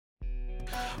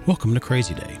Welcome to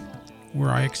Crazy Day, where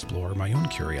I explore my own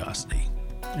curiosity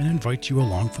and invite you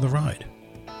along for the ride.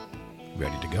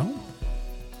 Ready to go?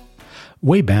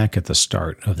 Way back at the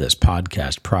start of this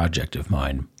podcast project of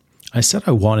mine, I said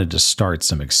I wanted to start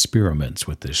some experiments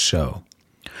with this show,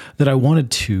 that I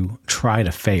wanted to try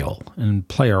to fail and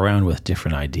play around with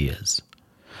different ideas.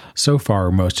 So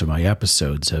far, most of my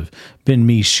episodes have been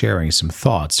me sharing some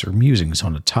thoughts or musings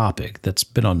on a topic that's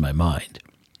been on my mind.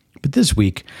 But this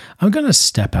week, I'm going to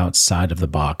step outside of the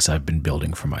box I've been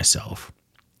building for myself.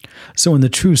 So in the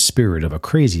true spirit of a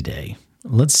crazy day,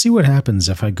 let's see what happens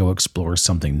if I go explore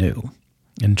something new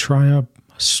and try a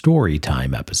story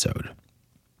time episode.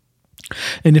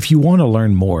 And if you want to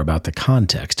learn more about the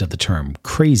context of the term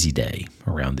crazy day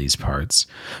around these parts,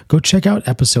 go check out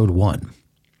episode 1.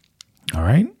 All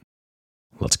right,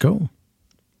 let's go.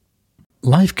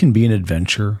 Life can be an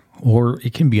adventure or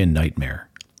it can be a nightmare.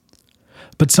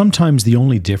 But sometimes the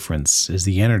only difference is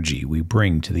the energy we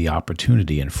bring to the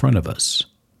opportunity in front of us.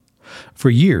 For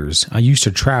years, I used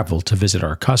to travel to visit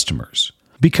our customers.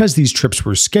 Because these trips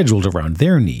were scheduled around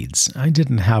their needs, I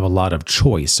didn't have a lot of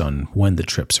choice on when the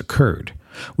trips occurred,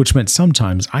 which meant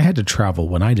sometimes I had to travel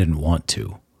when I didn't want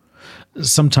to.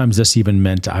 Sometimes this even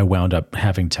meant I wound up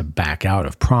having to back out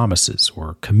of promises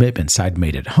or commitments I'd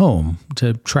made at home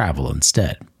to travel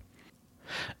instead.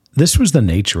 This was the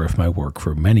nature of my work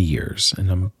for many years, and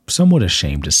I'm somewhat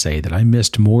ashamed to say that I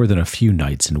missed more than a few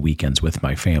nights and weekends with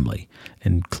my family,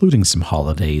 including some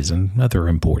holidays and other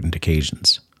important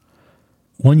occasions.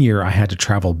 One year I had to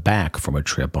travel back from a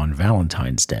trip on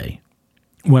Valentine's Day.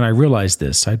 When I realized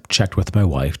this, I checked with my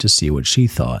wife to see what she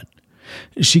thought.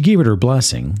 She gave it her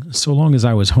blessing, so long as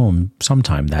I was home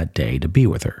sometime that day to be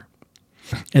with her.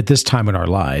 At this time in our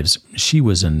lives, she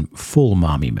was in full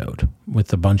mommy mode,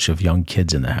 with a bunch of young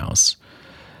kids in the house.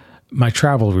 My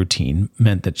travel routine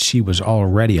meant that she was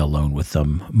already alone with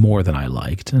them more than I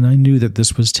liked, and I knew that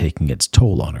this was taking its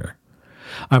toll on her.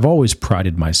 I've always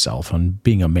prided myself on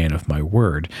being a man of my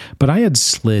word, but I had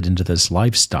slid into this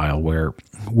lifestyle where,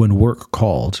 when work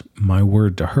called, my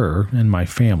word to her and my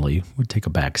family would take a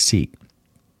back seat.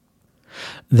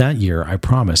 That year, I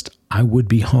promised I would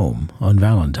be home on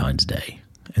Valentine's Day,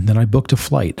 and then I booked a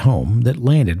flight home that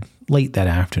landed late that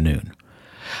afternoon.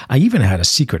 I even had a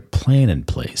secret plan in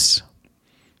place.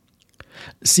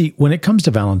 See, when it comes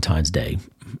to Valentine's Day,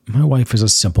 my wife is a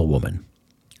simple woman.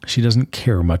 She doesn't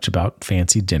care much about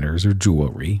fancy dinners or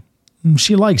jewelry.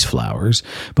 She likes flowers,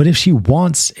 but if she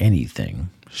wants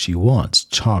anything, she wants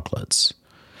chocolates.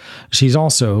 She's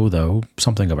also, though,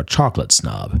 something of a chocolate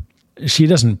snob. She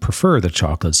doesn't prefer the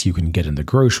chocolates you can get in the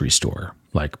grocery store,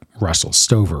 like Russell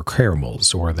Stover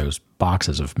caramels or those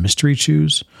boxes of mystery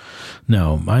chews.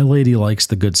 No, my lady likes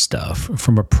the good stuff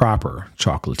from a proper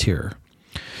chocolatier,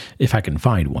 if I can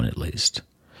find one at least.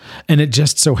 And it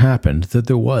just so happened that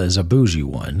there was a bougie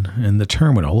one in the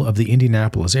terminal of the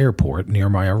Indianapolis airport near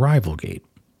my arrival gate.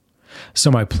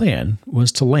 So my plan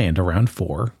was to land around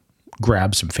 4,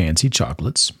 grab some fancy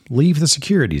chocolates, leave the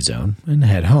security zone, and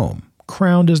head home,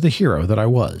 crowned as the hero that I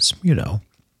was, you know.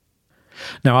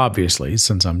 Now, obviously,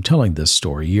 since I'm telling this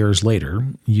story years later,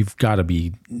 you've got to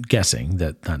be guessing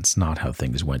that that's not how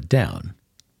things went down.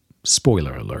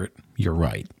 Spoiler alert, you're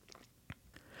right.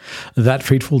 That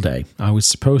fateful day, I was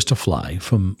supposed to fly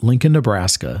from Lincoln,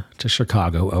 Nebraska to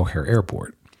Chicago O'Hare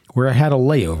Airport, where I had a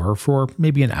layover for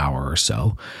maybe an hour or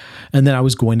so, and then I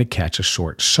was going to catch a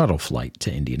short shuttle flight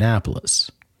to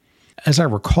Indianapolis. As I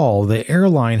recall, the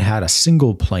airline had a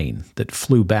single plane that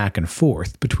flew back and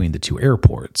forth between the two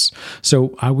airports,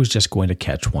 so I was just going to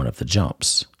catch one of the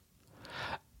jumps.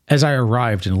 As I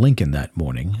arrived in Lincoln that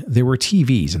morning, there were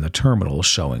TVs in the terminal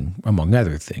showing, among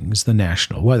other things, the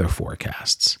national weather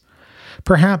forecasts.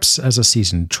 Perhaps as a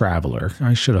seasoned traveler,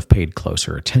 I should have paid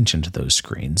closer attention to those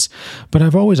screens, but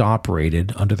I've always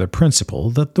operated under the principle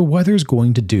that the weather's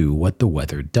going to do what the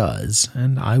weather does,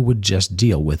 and I would just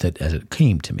deal with it as it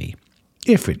came to me.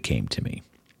 If it came to me.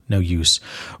 No use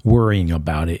worrying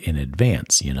about it in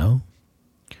advance, you know?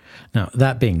 Now,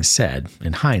 that being said,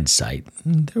 in hindsight,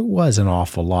 there was an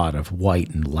awful lot of white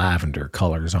and lavender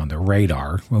colors on the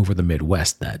radar over the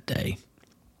Midwest that day.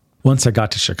 Once I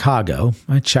got to Chicago,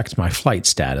 I checked my flight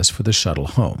status for the shuttle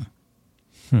home.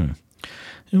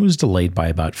 It was delayed by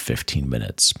about 15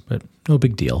 minutes, but no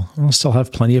big deal. I'll still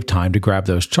have plenty of time to grab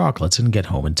those chocolates and get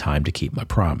home in time to keep my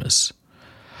promise.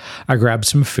 I grabbed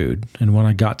some food, and when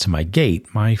I got to my gate,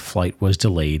 my flight was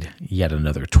delayed yet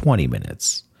another 20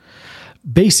 minutes.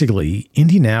 Basically,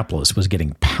 Indianapolis was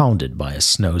getting pounded by a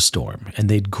snowstorm, and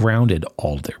they'd grounded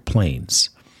all their planes.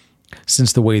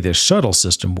 Since the way this shuttle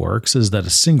system works is that a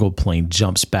single plane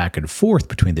jumps back and forth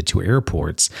between the two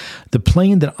airports, the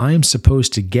plane that I'm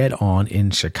supposed to get on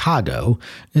in Chicago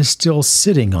is still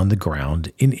sitting on the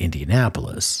ground in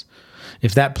Indianapolis.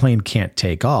 If that plane can't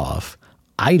take off,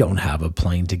 I don't have a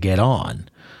plane to get on.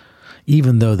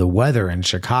 Even though the weather in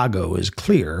Chicago is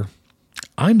clear,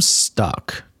 I'm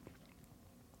stuck.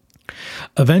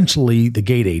 Eventually, the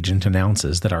gate agent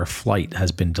announces that our flight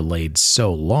has been delayed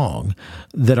so long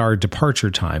that our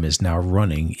departure time is now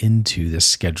running into the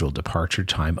scheduled departure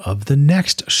time of the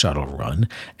next shuttle run,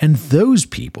 and those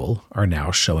people are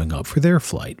now showing up for their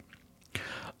flight.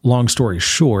 Long story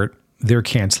short, they're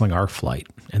canceling our flight,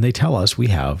 and they tell us we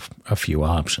have a few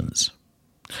options.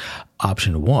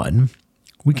 Option 1,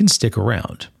 we can stick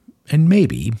around, and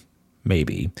maybe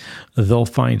they'll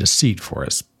find a seat for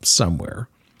us somewhere.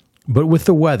 But with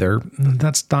the weather,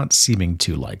 that's not seeming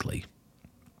too likely.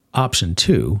 Option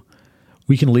 2,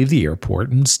 we can leave the airport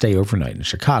and stay overnight in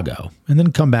Chicago, and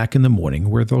then come back in the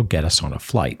morning where they'll get us on a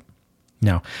flight.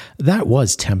 Now, that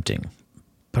was tempting,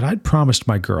 but I'd promised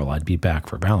my girl I'd be back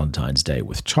for Valentine's Day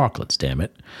with chocolates, damn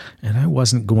it, and I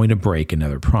wasn't going to break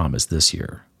another promise this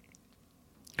year.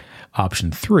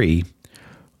 Option 3,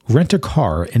 rent a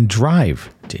car and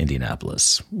drive to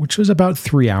Indianapolis, which was about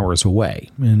 3 hours away,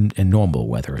 in normal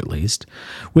weather at least,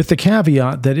 with the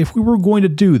caveat that if we were going to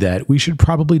do that, we should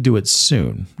probably do it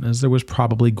soon, as there was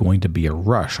probably going to be a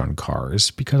rush on cars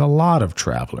because a lot of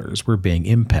travelers were being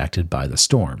impacted by the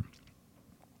storm.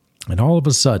 And all of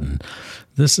a sudden,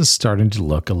 this is starting to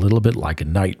look a little bit like a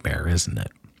nightmare, isn't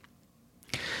it?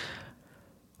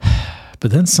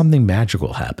 But then something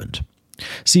magical happened.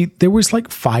 See, there was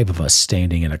like 5 of us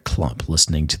standing in a clump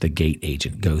listening to the gate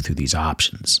agent go through these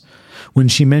options. When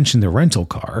she mentioned the rental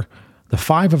car, the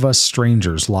 5 of us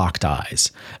strangers locked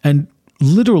eyes and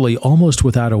literally almost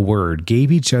without a word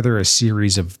gave each other a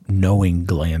series of knowing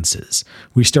glances.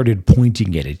 We started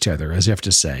pointing at each other as if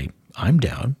to say, I'm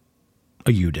down.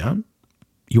 Are you down?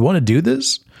 You want to do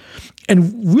this?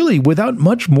 And really, without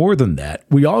much more than that,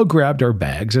 we all grabbed our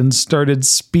bags and started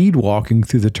speed walking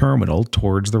through the terminal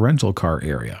towards the rental car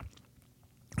area.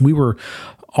 We were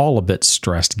all a bit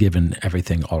stressed given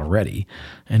everything already,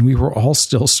 and we were all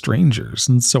still strangers,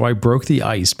 and so I broke the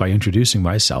ice by introducing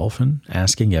myself and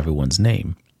asking everyone's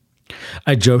name.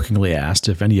 I jokingly asked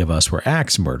if any of us were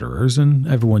axe murderers, and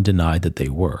everyone denied that they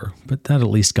were, but that at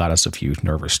least got us a few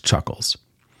nervous chuckles.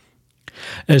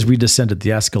 As we descended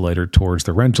the escalator towards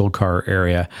the rental car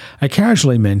area, I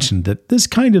casually mentioned that this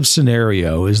kind of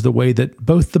scenario is the way that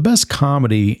both the best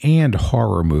comedy and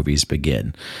horror movies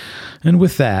begin. And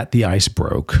with that, the ice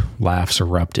broke, laughs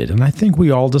erupted, and I think we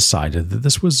all decided that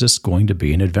this was just going to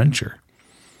be an adventure.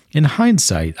 In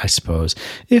hindsight, I suppose,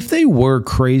 if they were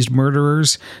crazed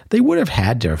murderers, they would have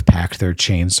had to have packed their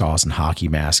chainsaws and hockey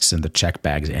masks in the check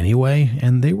bags anyway,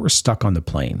 and they were stuck on the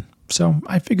plane. So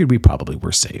I figured we probably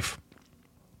were safe.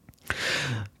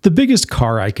 The biggest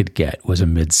car I could get was a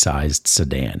mid-sized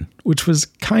sedan, which was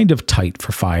kind of tight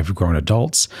for 5 grown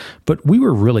adults, but we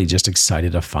were really just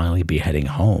excited to finally be heading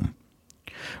home.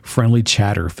 Friendly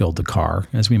chatter filled the car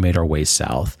as we made our way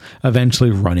south,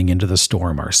 eventually running into the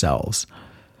storm ourselves.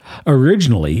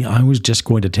 Originally, I was just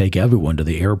going to take everyone to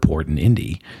the airport in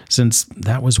Indy, since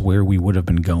that was where we would have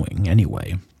been going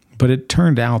anyway, but it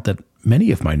turned out that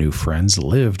many of my new friends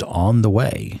lived on the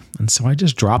way, and so I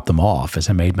just dropped them off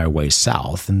as I made my way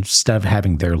south instead of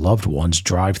having their loved ones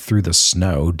drive through the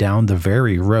snow down the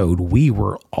very road we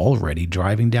were already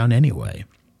driving down anyway.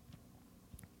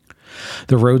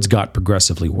 The roads got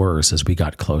progressively worse as we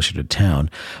got closer to town,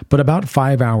 but about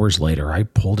 5 hours later I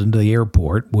pulled into the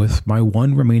airport with my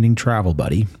one remaining travel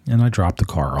buddy, and I dropped the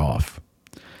car off.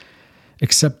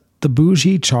 Except the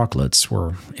bougie chocolates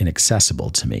were inaccessible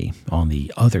to me on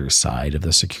the other side of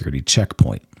the security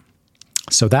checkpoint.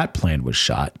 So that plan was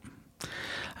shot.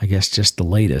 I guess just the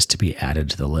latest to be added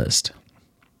to the list.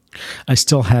 I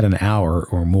still had an hour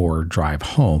or more drive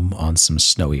home on some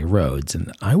snowy roads,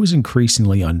 and I was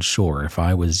increasingly unsure if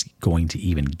I was going to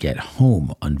even get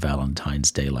home on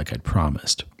Valentine's Day like I'd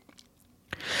promised.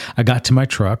 I got to my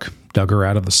truck, dug her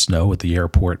out of the snow at the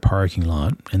airport parking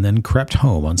lot, and then crept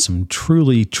home on some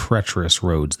truly treacherous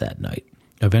roads that night,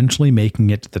 eventually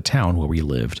making it to the town where we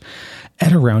lived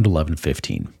at around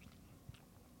 11:15.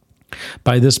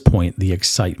 By this point, the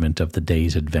excitement of the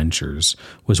day's adventures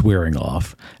was wearing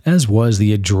off, as was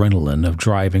the adrenaline of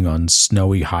driving on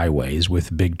snowy highways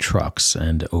with big trucks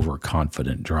and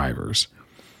overconfident drivers.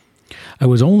 I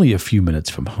was only a few minutes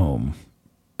from home,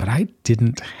 but I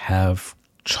didn't have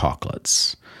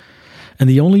chocolates. And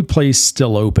the only place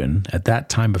still open at that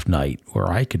time of night where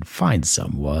I could find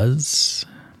some was,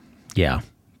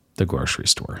 the grocery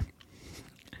store.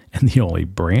 And the only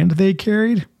brand they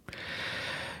carried?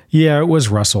 Yeah, it was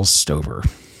Russell Stover,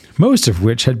 most of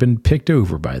which had been picked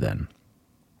over by then.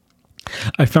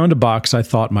 I found a box I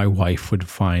thought my wife would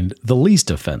find the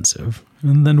least offensive,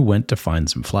 and then went to find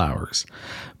some flowers.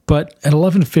 But at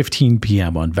 11:15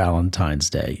 p.m. on Valentine's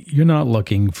Day, you're not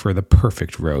looking for the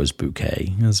perfect rose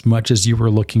bouquet as much as you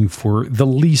were looking for the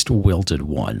least wilted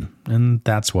one, and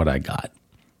that's what I got.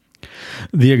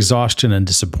 The exhaustion and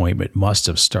disappointment must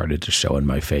have started to show in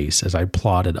my face as I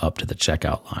plodded up to the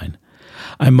checkout line.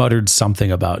 I muttered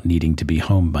something about needing to be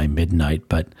home by midnight,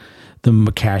 but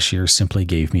the cashier simply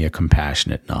gave me a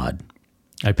compassionate nod.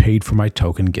 I paid for my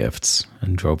token gifts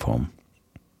and drove home.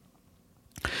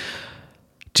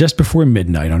 Just before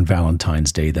midnight on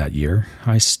Valentine's Day that year,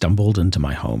 I stumbled into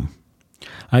my home.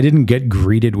 I didn't get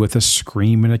greeted with a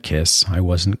scream and a kiss. I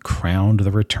wasn't crowned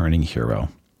the returning hero.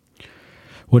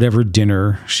 Whatever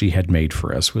dinner she had made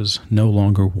for us was no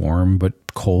longer warm, but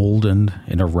cold and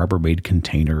in a Rubbermaid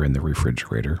container in the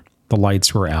refrigerator. The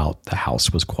lights were out. The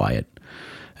house was quiet.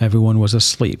 Everyone was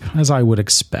asleep, as I would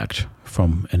expect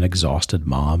from an exhausted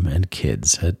mom and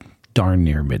kids at darn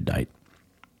near midnight.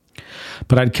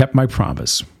 But I'd kept my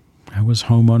promise. I was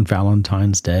home on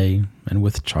Valentine's Day and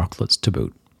with chocolates to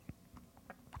boot.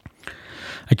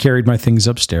 I carried my things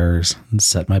upstairs and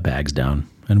set my bags down,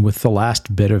 and with the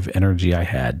last bit of energy I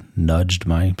had, nudged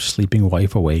my sleeping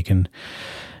wife awake and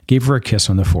gave her a kiss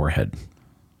on the forehead.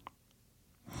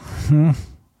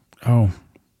 Oh,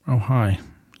 hi.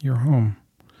 You're home.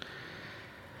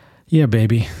 Yeah,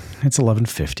 baby. It's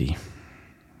 11:50.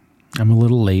 I'm a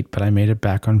little late, but I made it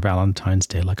back on Valentine's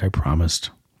Day like I promised.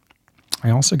 I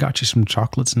also got you some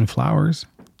chocolates and flowers.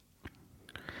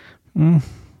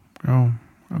 Oh,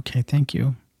 okay, thank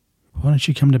you. Why don't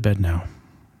you come to bed now?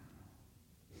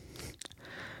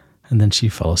 And then she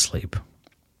fell asleep.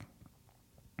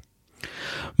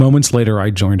 Moments later, I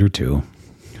joined her too.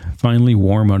 Finally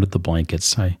warm under the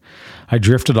blankets, I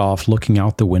drifted off, looking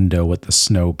out the window at the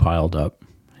snow piled up.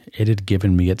 It had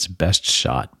given me its best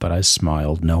shot, but I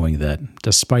smiled, knowing that,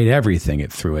 despite everything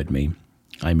it threw at me,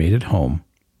 I made it home.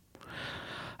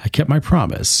 I kept my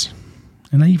promise,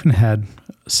 and I even had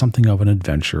something of an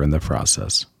adventure in the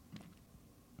process.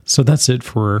 So that's it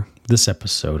for this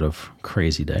episode of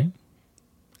Crazy Day.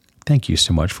 Thank you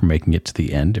so much for making it to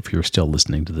the end if you're still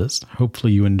listening to this.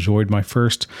 Hopefully you enjoyed my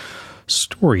first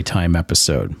story time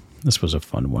episode. This was a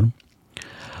fun one.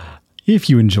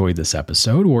 If you enjoyed this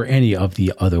episode or any of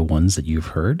the other ones that you've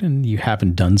heard and you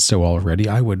haven't done so already,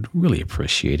 I would really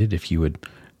appreciate it if you would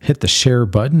hit the share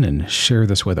button and share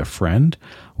this with a friend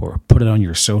or put it on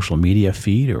your social media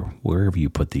feed or wherever you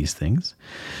put these things.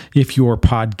 If your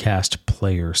podcast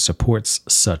player supports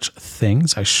such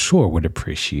things, I sure would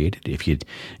appreciate it if you'd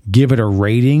give it a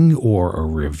rating or a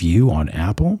review on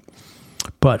Apple.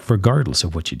 But regardless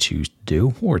of what you choose to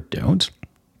do or don't,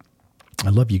 I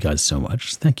love you guys so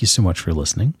much. Thank you so much for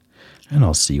listening, and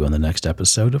I'll see you on the next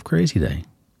episode of Crazy Day.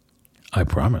 I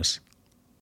promise.